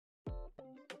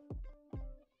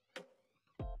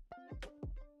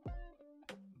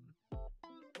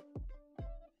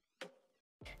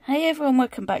Hey everyone,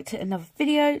 welcome back to another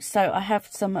video. So I have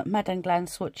some Madame Glam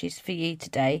swatches for you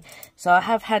today. So I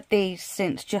have had these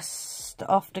since just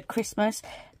after Christmas,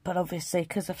 but obviously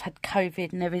because I've had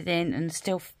COVID and everything and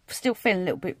still feeling a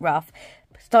little bit rough,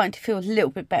 starting to feel a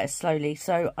little bit better slowly.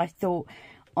 So I thought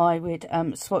I would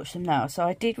swatch them now. So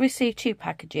I did receive 2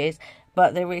 packages,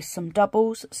 but there is some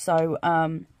doubles, so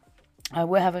I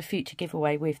will have a future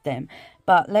giveaway with them.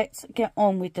 But let's get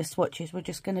on with the swatches. We're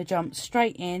just going to jump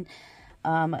straight in.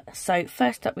 So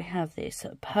first up we have this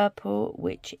purple,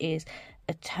 which is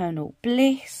Eternal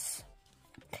Bliss.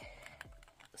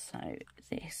 So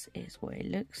this is what it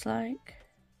looks like.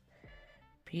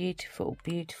 Beautiful,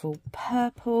 beautiful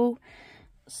purple.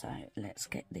 So let's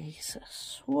get these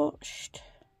swatched.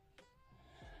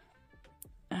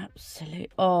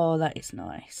 Absolute. Oh, that is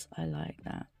nice. I like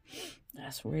that.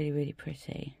 That's really, really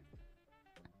pretty.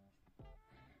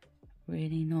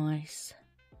 Really nice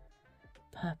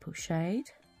purple shade.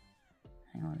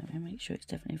 Hang on, let me make sure it's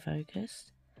definitely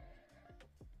focused.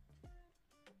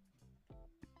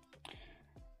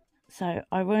 So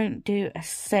I won't do a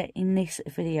set in this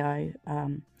video,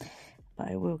 but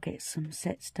I will get some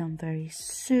sets done very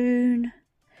soon.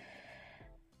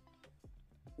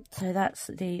 So that's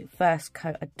the first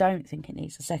coat. I don't think it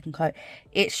needs a second coat.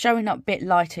 It's showing up a bit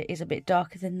lighter. It is a bit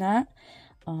darker than that.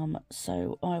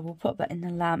 So I will put that in the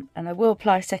lamp, and I will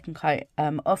apply a second coat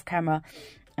off camera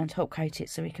and top coat it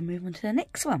so we can move on to the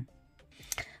next one.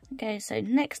 Okay, so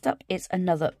next up is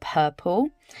another purple,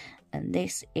 and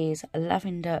this is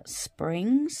Lavender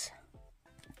Springs,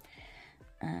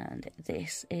 and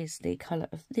this is the colour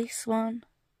of this one.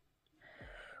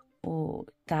 Oh,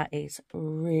 that is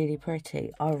really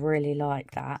pretty. I really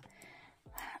like that.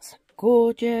 That's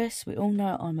gorgeous. We all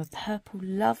know I'm a purple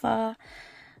lover,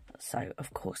 so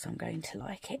of course I'm going to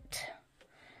like it.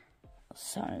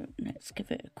 So let's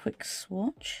give it a quick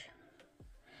swatch.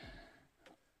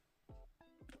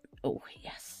 Oh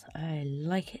yes, I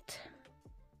like it.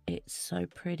 It's so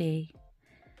pretty.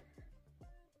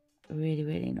 Really,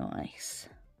 really nice.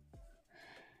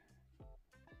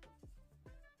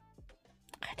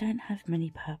 I don't have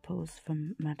many purples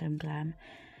from Madame Glam,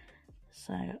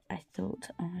 so I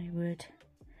thought I would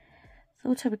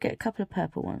get a couple of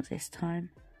purple ones this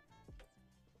time.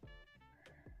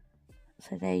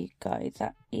 So there you go,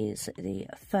 that is the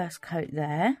first coat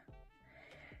there.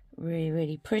 Really,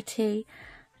 really pretty.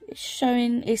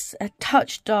 It's a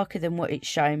touch darker than what it's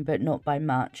shown, but not by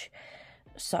much.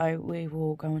 So we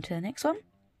will go on to the next one.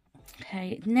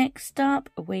 Okay, next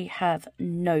up we have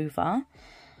Nova.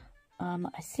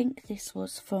 I think this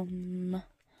was from,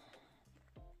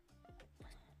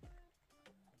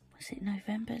 was it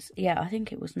November's? Yeah, I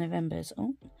think it was November's.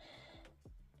 Oh,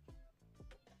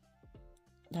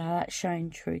 now that's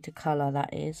showing true to colour,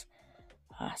 that is.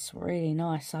 That's really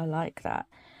nice, I like that.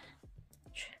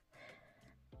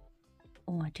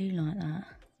 Oh, I do like that.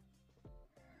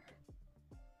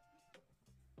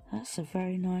 That's a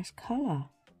very nice colour.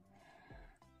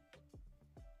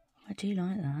 I do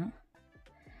like that.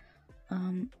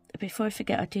 Before I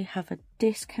forget, I do have a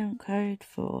discount code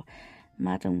for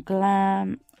Madame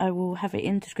Glam. I will have it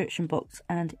in the description box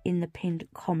and in the pinned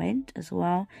comment as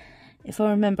well. If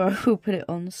I remember, I will put it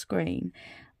on the screen.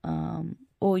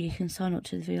 Or you can sign up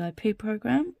to the VIP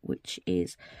program, which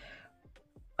is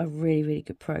a really, really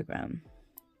good program.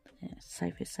 Yeah,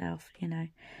 save yourself, you know,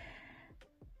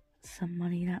 some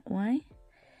money that way.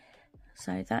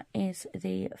 So that is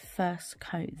the first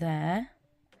coat there.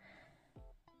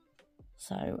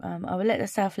 So I will let the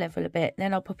self level a bit,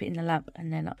 then I'll pop it in the lamp,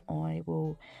 and then I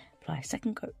will apply a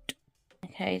second coat.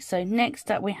 Okay, so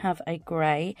next up we have a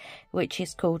grey, which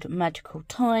is called Magical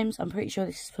Times. I'm pretty sure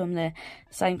this is from the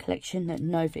same collection that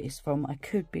Nova is from. I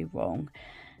could be wrong,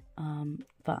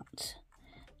 but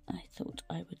I thought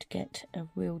I would get a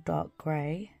real dark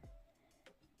grey.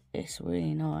 It's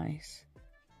really nice.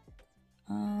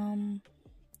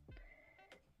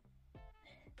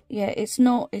 Yeah, it's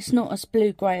not as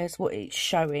blue grey as what it's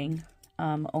showing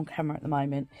on camera at the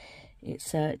moment.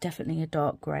 It's definitely a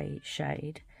dark grey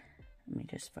shade. Let me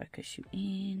just focus you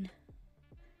in.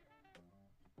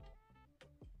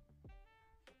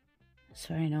 It's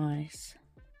very nice.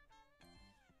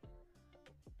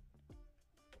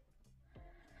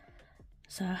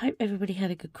 So I hope everybody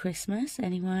had a good Christmas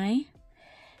anyway,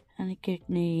 and a good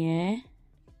New Year.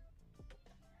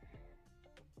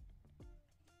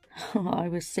 I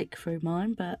was sick through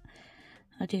mine, but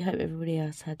I do hope everybody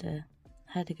else had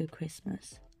a good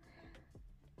Christmas.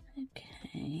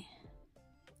 Okay.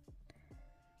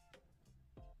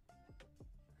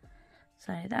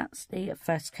 So that's the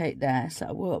first coat there. So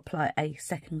I will apply a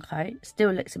second coat.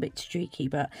 Still looks a bit streaky,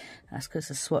 but that's because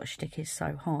the swatch stick is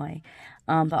so high.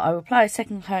 But I will apply a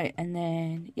second coat, and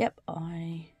then yep, I'll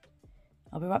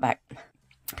be right back.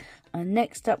 And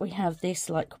next up we have this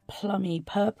like plummy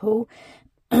purple,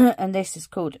 and this is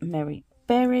called Merry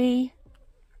Berry.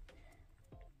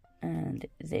 And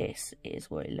this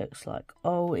is what it looks like.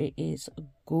 Oh, it is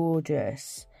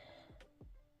gorgeous.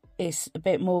 It's a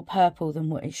bit more purple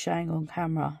than what it's showing on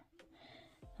camera.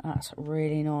 That's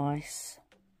really nice.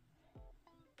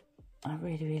 I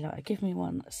really like it. Give me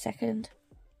 1 second.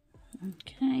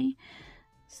 Okay.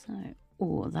 So,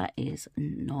 oh, that is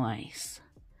nice.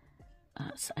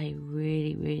 That's a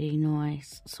really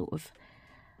nice sort of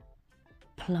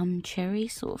plum cherry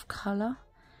sort of colour.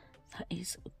 That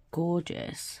is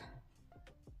gorgeous.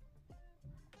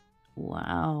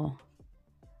 Wow.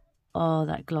 Oh,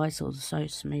 that glides is so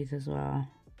smooth as well.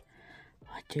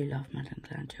 I do love Madam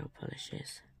Glam gel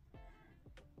polishes.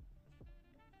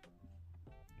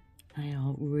 They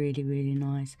are really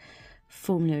nice.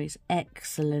 Formula is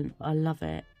excellent. I love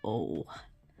it. Oh,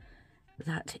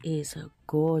 that is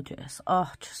gorgeous.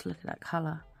 Oh, just look at that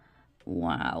colour.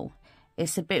 Wow.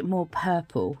 It's a bit more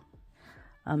purple.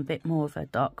 A bit more of a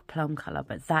dark plum colour,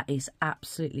 but that is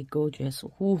absolutely gorgeous.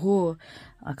 Ooh,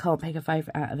 I can't pick a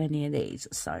favourite out of any of these,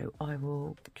 so I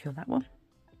will cure that one.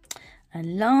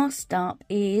 And last up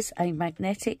is a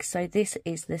magnetic. So this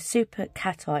is the Super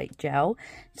Cat Eye Gel.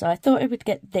 So I thought I would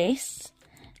get this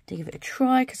to give it a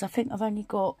try, because I think I've only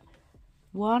got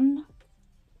one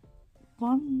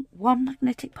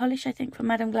magnetic polish, I think, from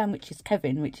Madam Glam, which is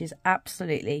Kevin, which is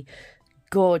absolutely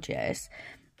gorgeous.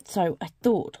 So I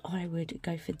thought I would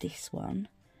go for this one.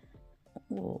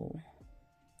 Oh,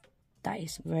 that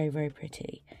is very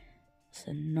pretty. It's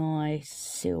a nice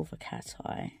silver cat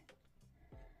eye.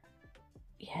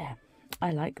 Yeah,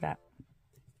 I like that.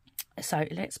 So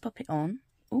let's pop it on.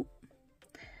 Oh,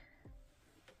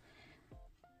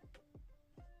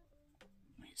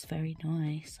 it's very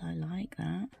nice. I like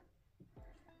that.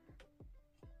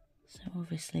 So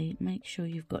obviously make sure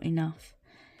you've got enough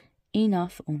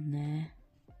on there.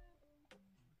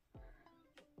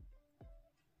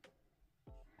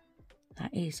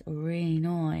 That is really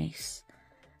nice.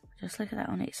 Just look at that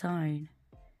on its own.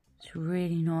 It's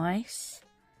really nice.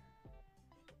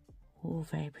 Oh,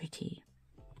 very pretty.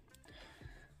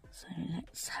 So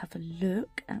let's have a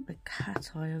look at the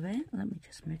cat eye of it. Let me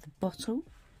just move the bottle.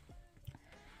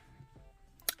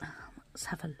 Let's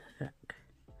have a look.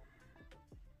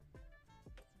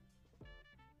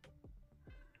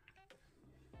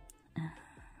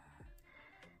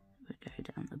 We'll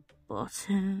go down the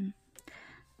bottom.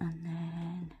 And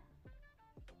then,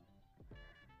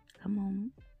 come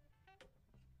on.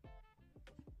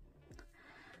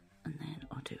 And then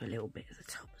I'll do a little bit at the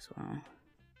top as well.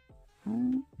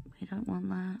 Oh, we don't want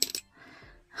that.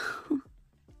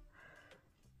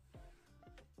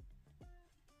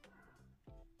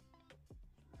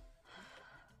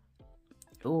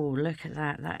 Oh, look at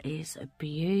that. That is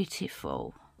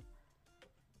beautiful.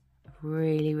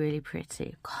 Really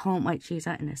pretty. Can't wait to use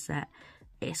that in a set.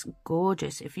 It's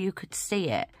gorgeous. If you could see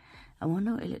it. I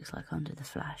wonder what it looks like under the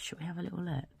flash. Should we have a little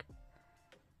look?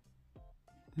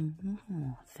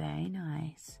 Very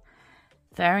nice.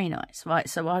 Very nice. Right,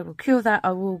 so I will cure that.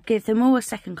 I will give them all a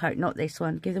second coat. Not this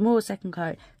one. Give them all a second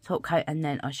coat, top coat, and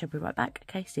then I shall be right back.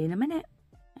 Okay, see you in a minute.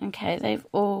 Okay, they've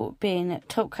all been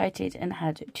top coated and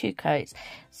had 2 coats.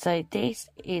 So this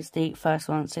is the first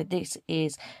one. So this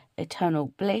is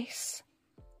Eternal Bliss.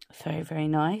 Very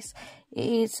nice. It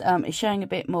is it's showing a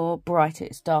bit more brighter.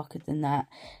 It's darker than that.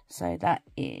 So that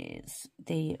is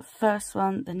the first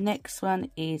one. The next one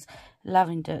is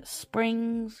Lavender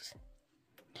Springs.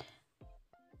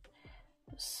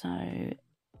 So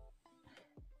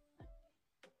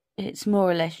it's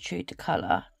more or less true to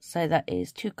colour. So that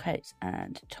is 2 coats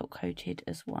and top coated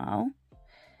as well.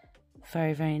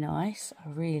 Very nice. I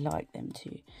really like them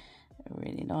too.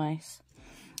 Really nice.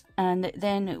 And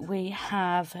then we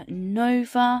have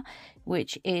Nova,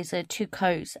 which is a 2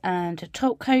 coats and a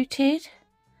top coated.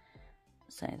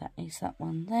 So that is that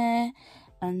one there.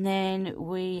 And then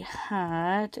we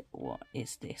had, what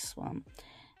is this one?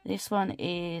 This one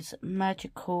is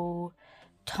Magical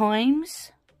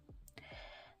Times.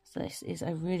 So this is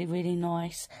a really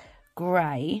nice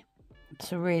grey.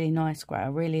 It's a really nice grey. I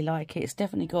really like it. It's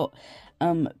definitely got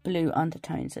blue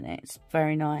undertones in it. It's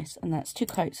very nice. And that's 2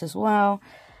 coats as well.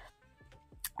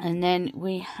 And then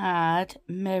we had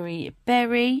Merry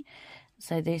Berry.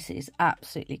 So this is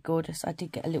absolutely gorgeous. I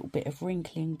did get a little bit of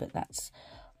wrinkling, but that's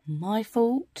my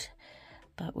fault.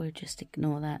 But we'll just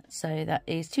ignore that. So that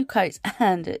is 2 coats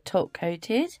and top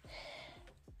coated.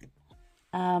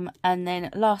 And then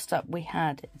last up we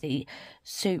had the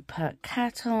Super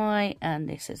Cat Eye, and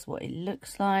this is what it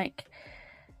looks like.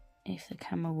 If the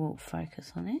camera will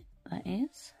focus on it, that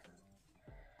is.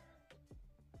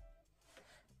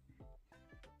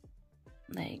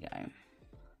 There you go.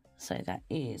 So that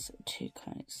is 2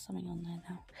 coats, something on there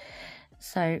now.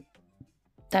 So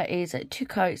that is 2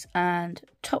 coats and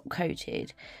top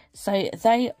coated. So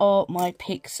they are my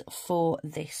picks for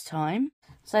this time.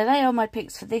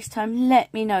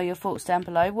 Let me know your thoughts down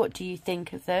below. What do you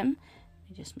think of them? Let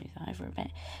me just move that over a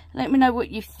bit. Let me know what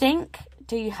you think.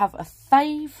 Do you have a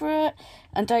favourite?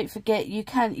 And don't forget, you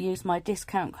can use my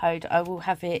discount code. I will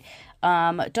have it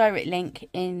direct link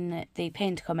in the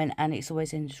pinned comment, and it's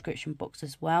always in the description box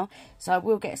as well. So I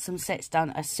will get some sets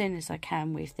done as soon as I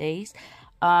can with these.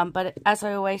 But as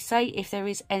I always say, if there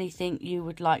is anything you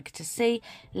would like to see,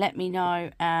 let me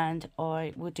know, and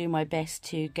I will do my best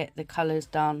to get the colours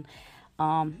done.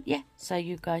 Yeah, so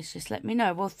you guys just let me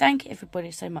know. Well, thank you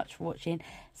everybody so much for watching.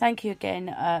 Thank you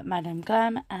again, Madam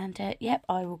Glam, and yep,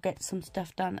 I will get some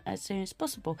stuff done as soon as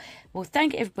possible. Well,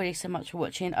 thank you everybody so much for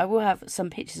watching. I will have some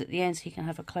pictures at the end so you can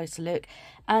have a closer look,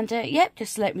 and yep,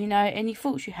 just let me know any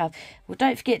thoughts you have. Well,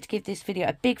 don't forget to give this video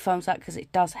a big thumbs up because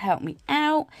it does help me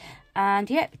out.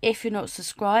 And yep, if you're not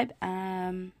subscribed,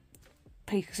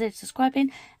 please consider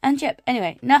subscribing. And yep,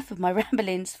 anyway, enough of my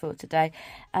ramblings for today.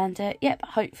 And yep,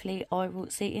 hopefully I will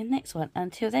see you in the next one.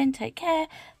 Until then, take care.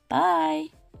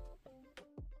 Bye.